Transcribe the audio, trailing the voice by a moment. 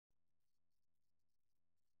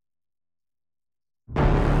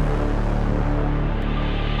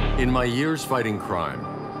In my years fighting crime,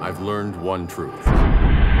 I've learned one truth.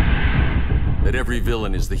 That every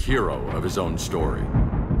villain is the hero of his own story.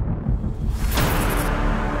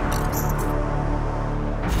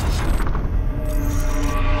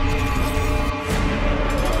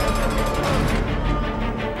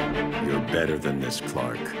 You're better than this,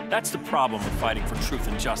 Clark. That's the problem with fighting for truth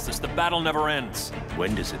and justice. The battle never ends.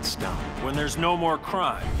 When does it stop? When there's no more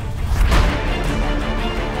crime.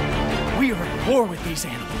 We are at war with these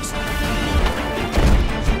animals.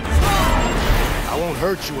 I won't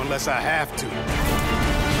hurt you unless I have to.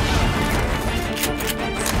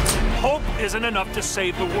 Hope isn't enough to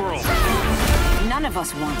save the world. None of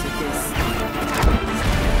us wanted this.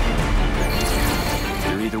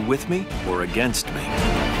 You're either with me or against me.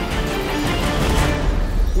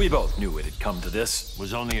 We both knew it had come to this. It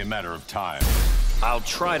was only a matter of time. I'll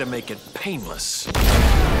try to make it painless.